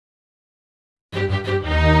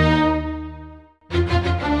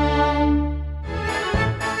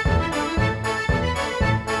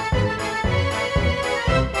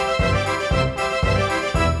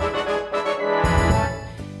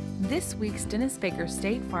Dennis Baker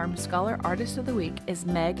State Farm Scholar Artist of the Week is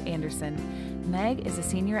Meg Anderson. Meg is a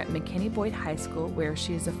senior at McKinney Boyd High School, where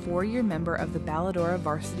she is a 4-year member of the Bailadora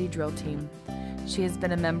varsity drill team. She has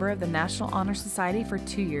been a member of the National Honor Society for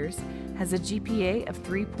 2 years, has a GPA of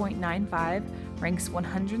 3.95, ranks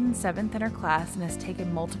 107th in her class, and has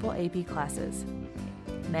taken multiple AP classes.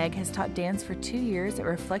 Meg has taught dance for 2 years at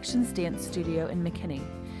Reflections Dance Studio in McKinney.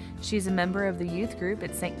 She is a member of the youth group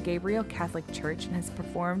at St. Gabriel Catholic Church and has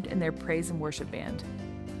performed in their praise and worship band.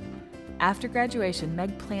 After graduation,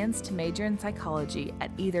 Meg plans to major in psychology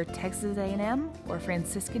at either Texas A&M or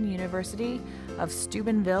Franciscan University of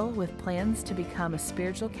Steubenville, with plans to become a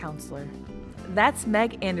spiritual counselor. That's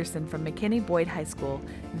Meg Anderson from McKinney Boyd High School,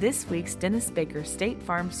 this week's Dennis Baker State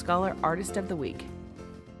Farm Scholar Artist of the Week.